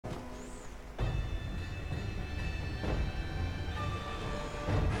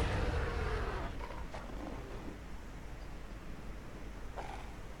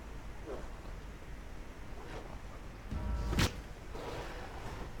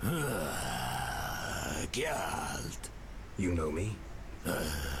Geralt. You know me?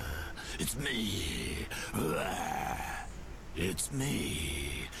 It's me. It's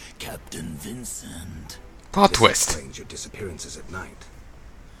me, Captain Vincent. Plot This twist. explains your disappearances at night.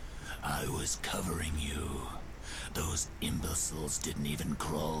 I was covering you. Those imbeciles didn't even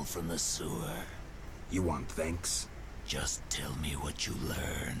crawl from the sewer. You want thanks? Just tell me what you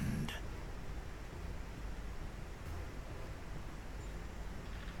learned.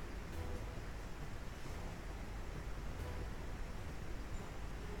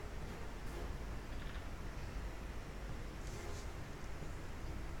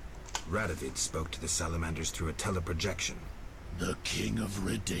 Radovid spoke to the salamanders through a teleprojection. The King of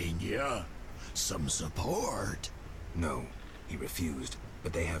Redania? Some support? No, he refused,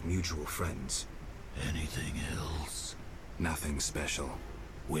 but they have mutual friends. Anything else? Nothing special.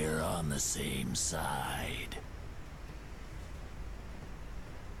 We're on the same side.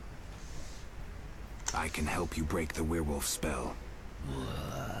 I can help you break the werewolf spell.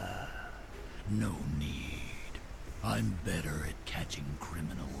 No need. I'm better at catching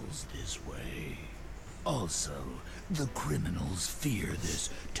criminals this way. Also, the criminals fear this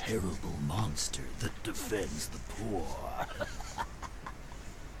terrible monster that defends the poor.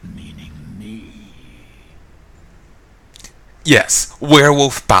 Meaning me. Yes,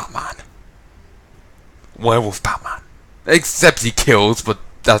 Werewolf Batman. Werewolf Batman. Except he kills, but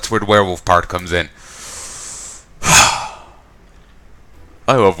that's where the werewolf part comes in. I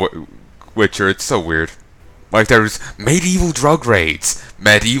love Witcher, it's so weird. Like, there's medieval drug raids,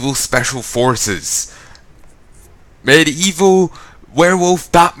 medieval special forces, medieval werewolf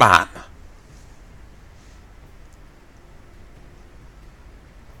Batman.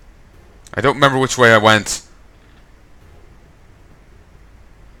 I don't remember which way I went.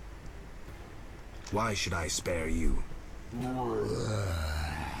 Why should I spare you?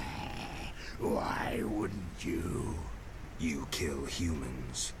 Why wouldn't you? You kill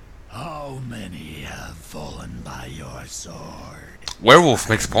humans. How many have fallen by your sword? Werewolf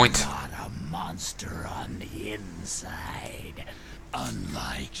makes a point. Not a monster on the inside,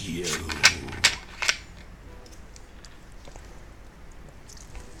 unlike you.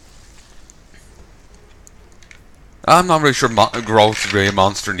 I'm not really sure Geralt is really a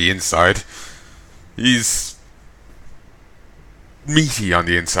monster on the inside. He's meaty on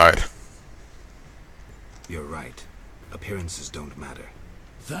the inside. You're right. Appearances don't matter.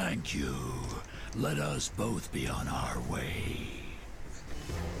 Thank you. Let us both be on our way.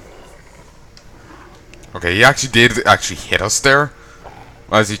 Okay, he actually did hit us there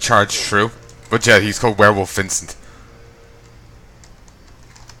as he charged through. But yeah, he's called Werewolf Vincent.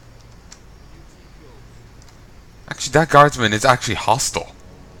 Actually, that guardsman is actually hostile.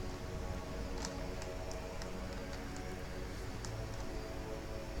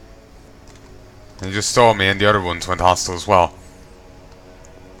 And he just saw me, and the other ones went hostile as well.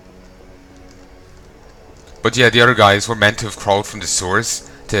 But yeah, the other guys were meant to have crawled from the sewers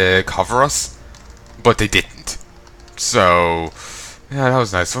to cover us, but they didn't. So, yeah, that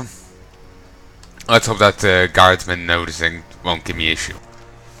was nice of them. Let's hope that the guardsman noticing won't give me issue.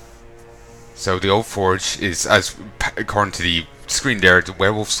 So the old forge is, as according to the screen there, the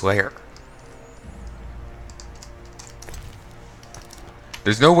werewolf's lair.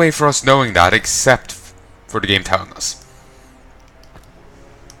 There's no way for us knowing that except for the game telling us.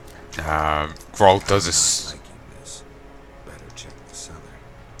 Geralt does this. Liking this. Better check the cellar.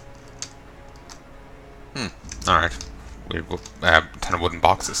 Alright. We will 10 wooden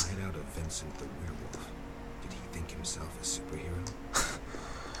boxes. Hideout of Vincent the werewolf. Did he think himself a superhero?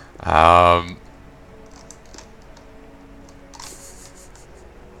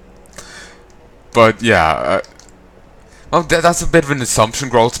 But yeah, well, that's a bit of an assumption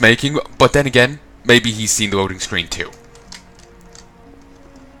Geralt's making, but then again, maybe he's seen the loading screen too.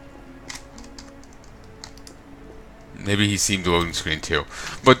 Maybe he's seen the loading screen too.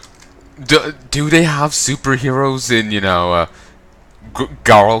 But do they have superheroes in,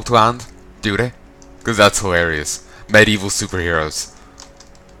 Geralt land? Do they? Because that's hilarious. Medieval superheroes.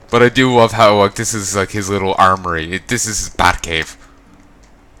 But I do love how this is like his little armory. This is his Batcave.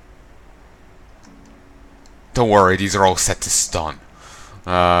 Don't worry, these are all set to stun.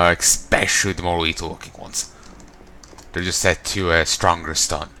 Especially the more lethal looking ones. They're just set to a stronger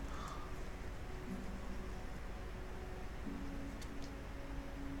stun.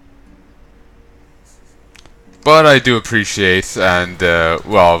 But I do appreciate and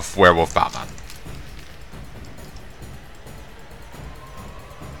love Werewolf Batman.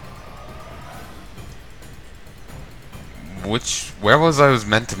 Where was I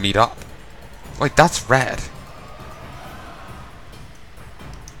meant to meet up? Wait, that's red.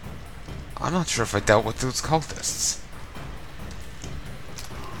 I'm not sure if I dealt with those cultists.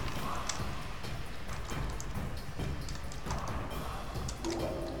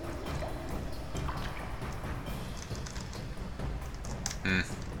 I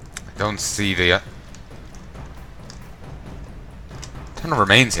don't see the ton of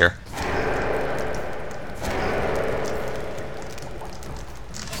remains here.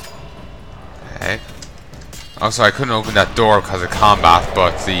 Okay. Also, I couldn't open that door because of combat,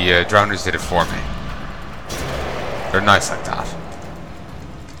 but the drowners did it for me. They're nice like that.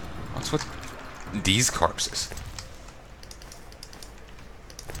 What's with these corpses?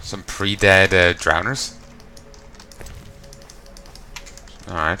 Some pre-dead drowners?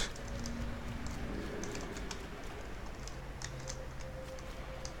 Alright.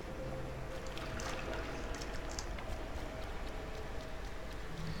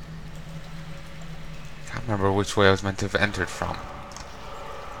 Can't remember which way I was meant to have entered from.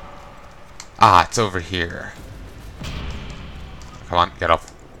 Ah, it's over here. Come on, get up.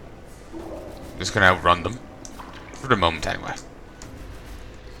 Just gonna outrun them. For the moment, anyway.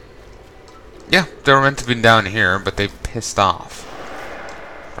 Yeah, they were meant to be down here, but they pissed off.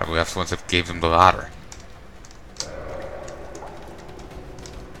 Probably that's the ones that gave them the ladder.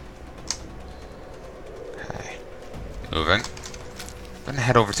 Okay. Moving. I'm gonna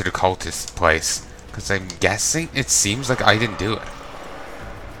head over to the cultist place, because I'm guessing it seems like I didn't do it.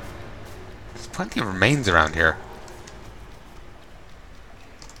 There's plenty of remains around here.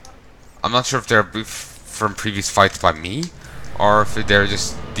 I'm not sure if they're from previous fights by me, or if they're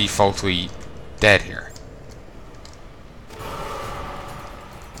just defaultly dead here.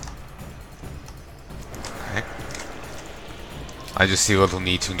 Okay. I just see a little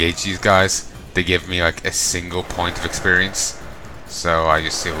need to engage these guys. They give me like a single point of experience, so I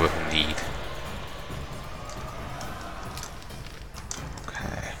just see a little need.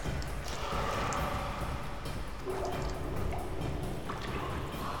 Okay.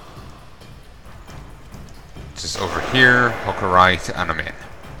 Just over here, hook a right, and I'm in.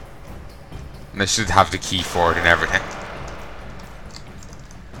 And I should have the key for it and everything.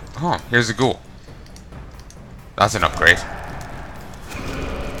 Oh, here's a ghoul. That's an upgrade.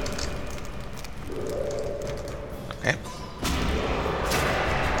 Okay.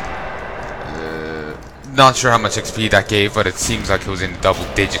 Not sure how much XP that gave, but it seems like it was in double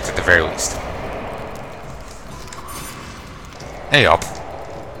digits at the very least. Hey up.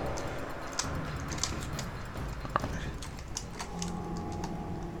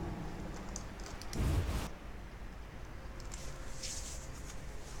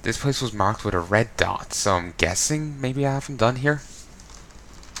 This place was marked with a red dot, so I'm guessing maybe I haven't done here.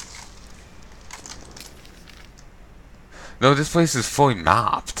 No, this place is fully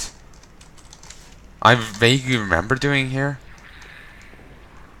mapped. I vaguely remember doing here.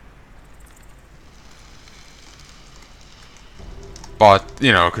 But,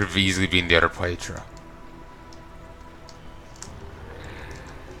 you know, it could have easily been the other playthrough.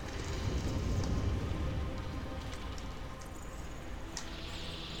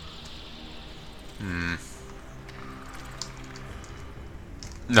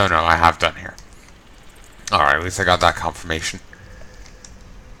 No, I have done here. Alright, at least I got that confirmation.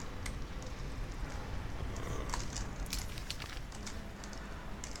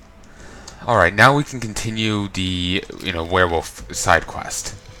 Alright, now we can continue the, werewolf side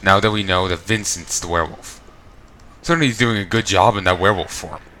quest. Now that we know that Vincent's the werewolf. Certainly he's doing a good job in that werewolf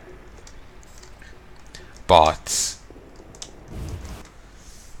form. But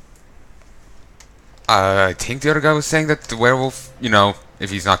I think the other guy was saying that the werewolf, if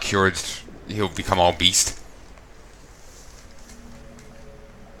he's not cured, he'll become all beast.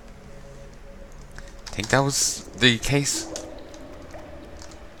 I think that was the case.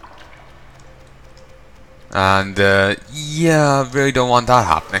 And, yeah, I really don't want that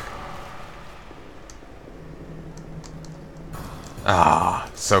happening. Ah,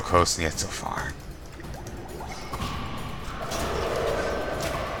 so close and yet so far.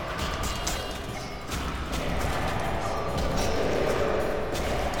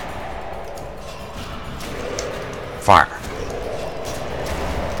 Fire.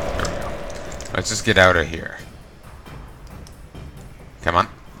 There we go. Let's just get out of here. Come on.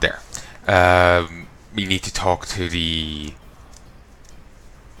 There. We need to talk to the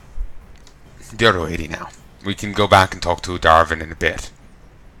other lady now. We can go back and talk to Darwin in a bit.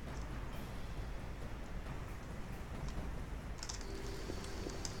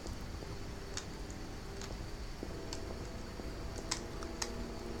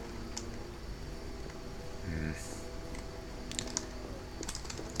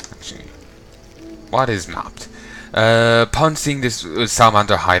 Actually, what is mapped? Upon seeing this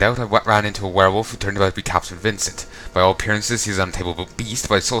salamander hideout, I ran into a werewolf who turned out to be Captain Vincent. By all appearances, he's an untamable beast,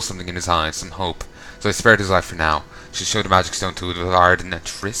 but I saw something in his eyes, some hope. So I spared his life for now. She showed the magic stone to Arden and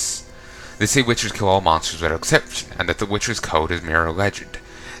Triss. They say witchers kill all monsters without exception, and that the witcher's code is mere legend.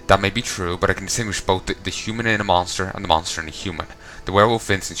 That may be true, but I can distinguish both the human in a monster and the monster in a human. The werewolf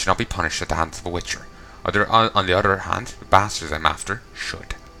Vincent should not be punished at the hands of a witcher. On the other hand, the bastards I'm after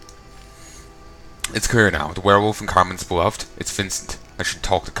should. It's clear now. The werewolf and Carmen's beloved. It's Vincent. I should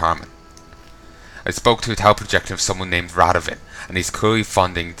talk to Carmen. I spoke to a tau projection of someone named Radovan, and he's clearly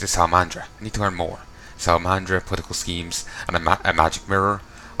funding the Salamandra. I need to learn more. Salamandra, political schemes, and a magic mirror.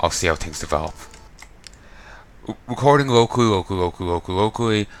 I'll see how things develop. Recording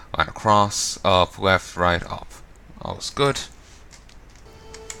locally, line across, up, left, right, up. All's good.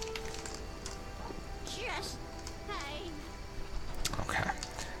 Okay.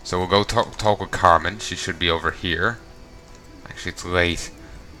 So we'll go talk with Carmen. She should be over here. Actually, it's late.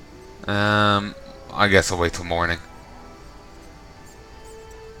 I guess I'll wait till morning.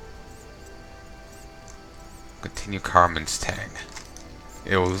 Continue Carmen's thing.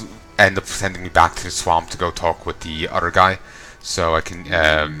 It will end up sending me back to the swamp to go talk with the other guy. So I can,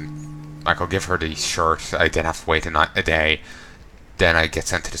 like, I'll give her the shirt. I then have to wait a day. Then I get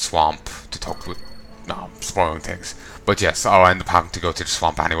sent to the swamp to talk with... No, I'm spoiling things. But yes, I'll end up having to go to the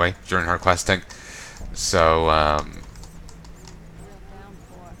swamp anyway during her questing. So,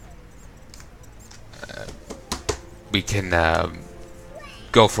 we can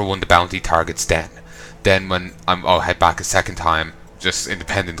go for one of the bounty targets then. Then when I'll head back a second time, just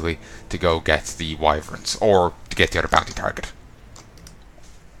independently, to go get the wyverns, or to get the other bounty target.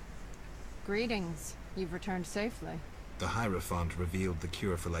 Greetings. You've returned safely. The Hierophant revealed the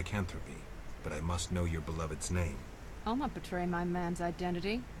cure for lycanthropy, but I must know your beloved's name. I'll not betray my man's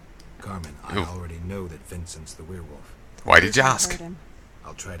identity. Carmen, I already know that Vincent's the werewolf. Why did you ask?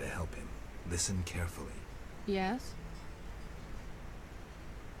 I'll try to help him. Listen carefully. Yes?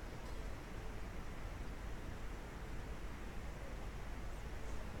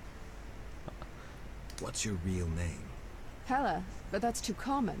 What's your real name? Heya, but that's too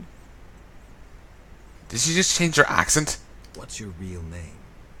common. Did she just change her accent? What's your real name?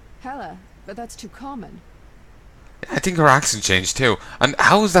 Heya, but that's too common. I think her accent changed too. And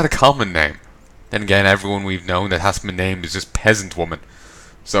how is that a common name? Then again, everyone we've known that has been named is just peasant woman.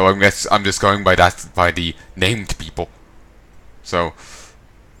 So I guess I'm just going by the named people. So,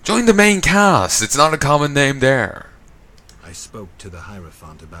 join the main cast. It's not a common name there. I spoke to the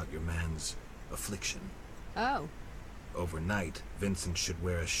Hierophant about your man's affliction. Oh. Overnight, Vincent should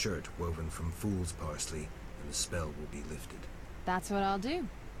wear a shirt woven from fool's parsley, and the spell will be lifted. That's what I'll do.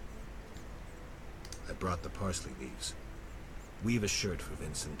 I brought the parsley leaves. Weave a shirt for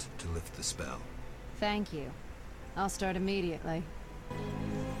Vincent to lift the spell. Thank you. I'll start immediately.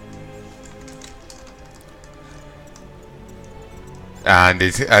 And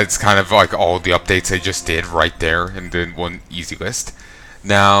it's kind of like all the updates I just did right there in the one easy list.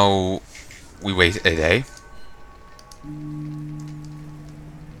 Now we wait a day.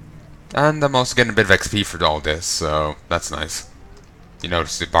 And I'm also getting a bit of XP for all this, so that's nice. You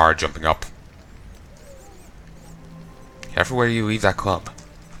notice the bar jumping up. Careful where you leave that club.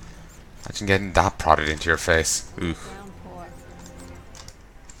 Imagine getting that prodded into your face. Ooh.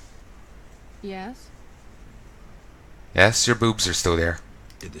 Yes? Yes, your boobs are still there.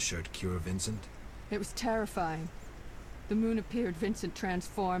 Did the shirt cure Vincent? It was terrifying. The moon appeared, Vincent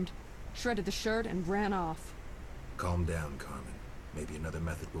transformed, shredded the shirt, and ran off. Calm down, Carmen. Maybe another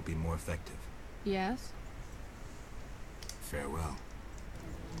method will be more effective. Yes? Farewell.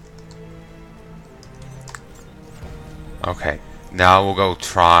 Okay, now we'll go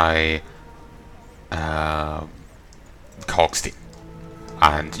try Coxty.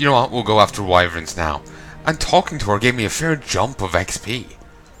 And you know what, we'll go after wyverns now. And talking to her gave me a fair jump of XP.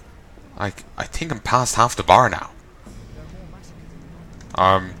 I think I'm past half the bar now.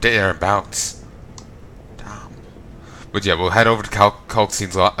 Thereabouts. Damn. But yeah, we'll head over to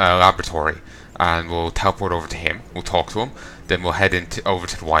Coxty's laboratory, and we'll teleport over to him. We'll talk to him. Then we'll head over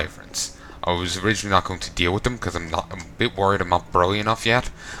to the wyverns. I was originally not going to deal with them because I'm a bit worried I'm not burly enough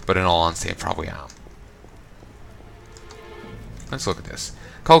yet. But in all honesty, I probably am. Let's look at this.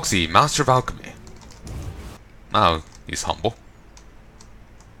 Coxty, Master of Alchemy. Oh, he's humble.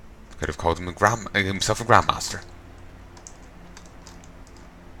 Could have called him himself a Grandmaster.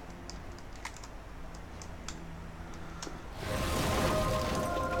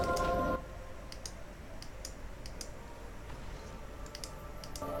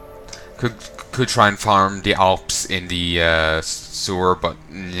 Could try and farm the Alps in the sewer, but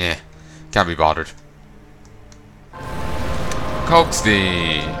nah, can't be bothered.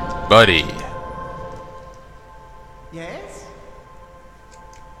 Coxty, buddy. Yes?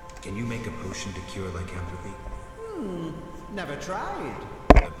 Can you make a potion to cure lycanthropy? Never tried.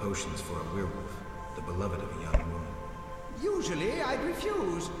 The potion's for a werewolf, the beloved of a young woman. Usually I'd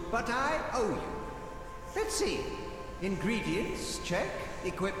refuse, but I owe you. Let's see. Ingredients, check.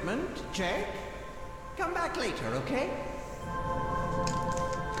 Equipment, check. Come back later, okay?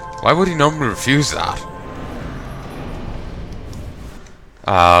 Why would he normally refuse that?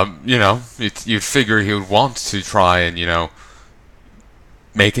 You know, you'd figure he would want to try and, you know,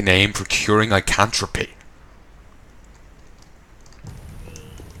 make a name for curing lycanthropy.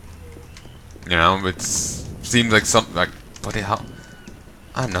 You know, it seems like something like, what the hell?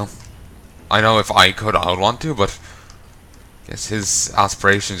 I don't know. I know if I could, I would want to, but I guess his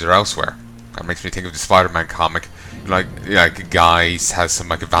aspirations are elsewhere. That makes me think of the Spider-Man comic. Like a guy has some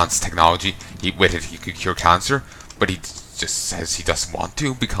like advanced technology. With it, he could cure cancer, but he just says he doesn't want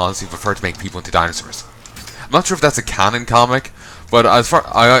to because he prefers to make people into dinosaurs. I'm not sure if that's a canon comic, but as far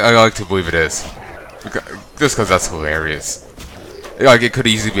I like to believe it is, just because that's hilarious. Like it could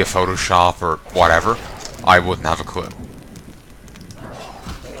easily be a Photoshop or whatever. I wouldn't have a clue.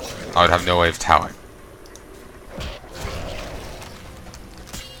 I would have no way of telling.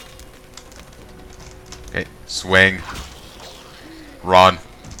 Okay, swing. Run.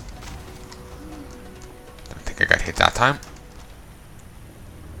 Don't think I got hit that time.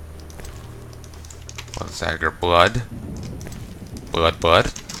 What's that? Blood.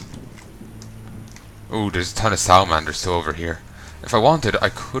 Blood. Ooh, there's a ton of salamanders still over here. If I wanted, I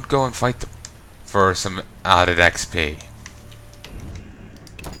could go and fight them for some added XP.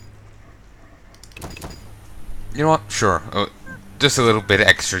 You know what? Sure. Just a little bit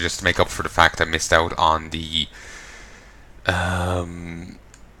extra just to make up for the fact I missed out on the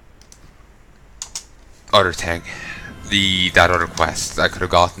other thing. That other quest I could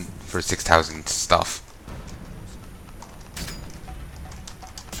have gotten for 6,000 stuff.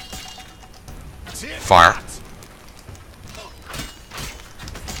 Fire.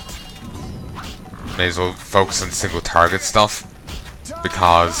 May as well focus on single target stuff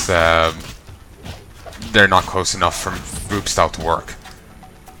because they're not close enough for group style to work.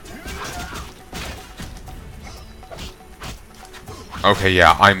 Okay,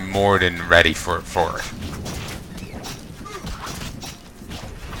 yeah, I'm more than ready for it.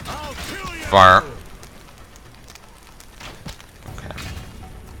 Fire. Okay.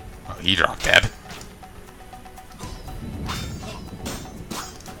 Oh, he dropped dead.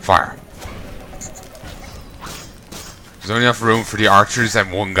 Fire. There's only enough room for the archers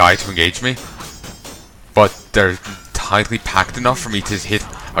and one guy to engage me, but they're tightly packed enough for me to hit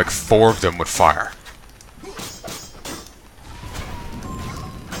like 4 of them with fire.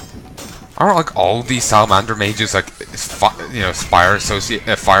 Aren't like all these salamander mages like fire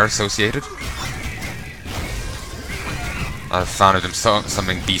associated? I found them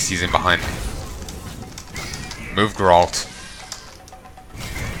something BC's in behind me. Move, Geralt.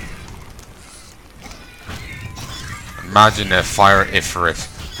 Imagine a fire Ifrit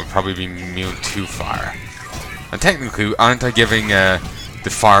would probably be immune to fire. And technically, aren't I giving the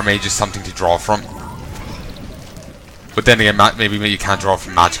fire mages something to draw from? But then again, maybe you can't draw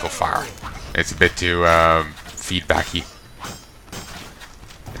from magical fire. It's a bit too feedbacky.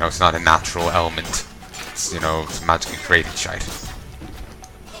 You know, it's not a natural element. It's, you know, it's magically created shite.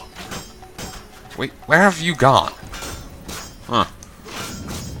 Wait, where have you gone? Huh.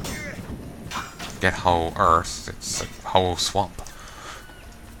 Get whole earth. It's like whole swamp.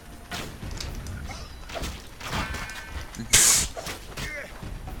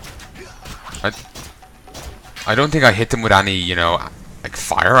 I don't think I hit them with any, you know, like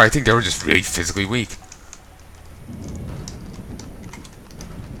fire. I think they were just really physically weak.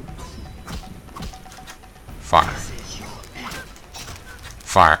 Fire.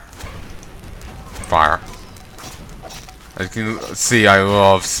 Fire. Fire. As you can see, I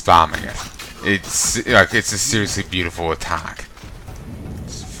love spamming it. It's like it's a seriously beautiful attack.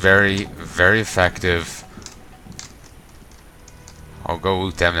 It's very, very effective. I'll go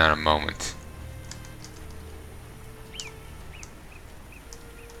loot them in a moment.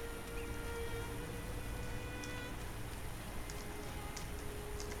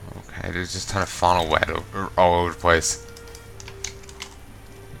 Okay, there's just a ton of funnel wet all over the place.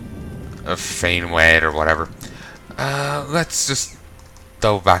 A feign wet or whatever. Let's just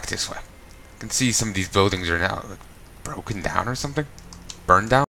go back this way. You can see some of these buildings are now like, broken down or something. Burned down.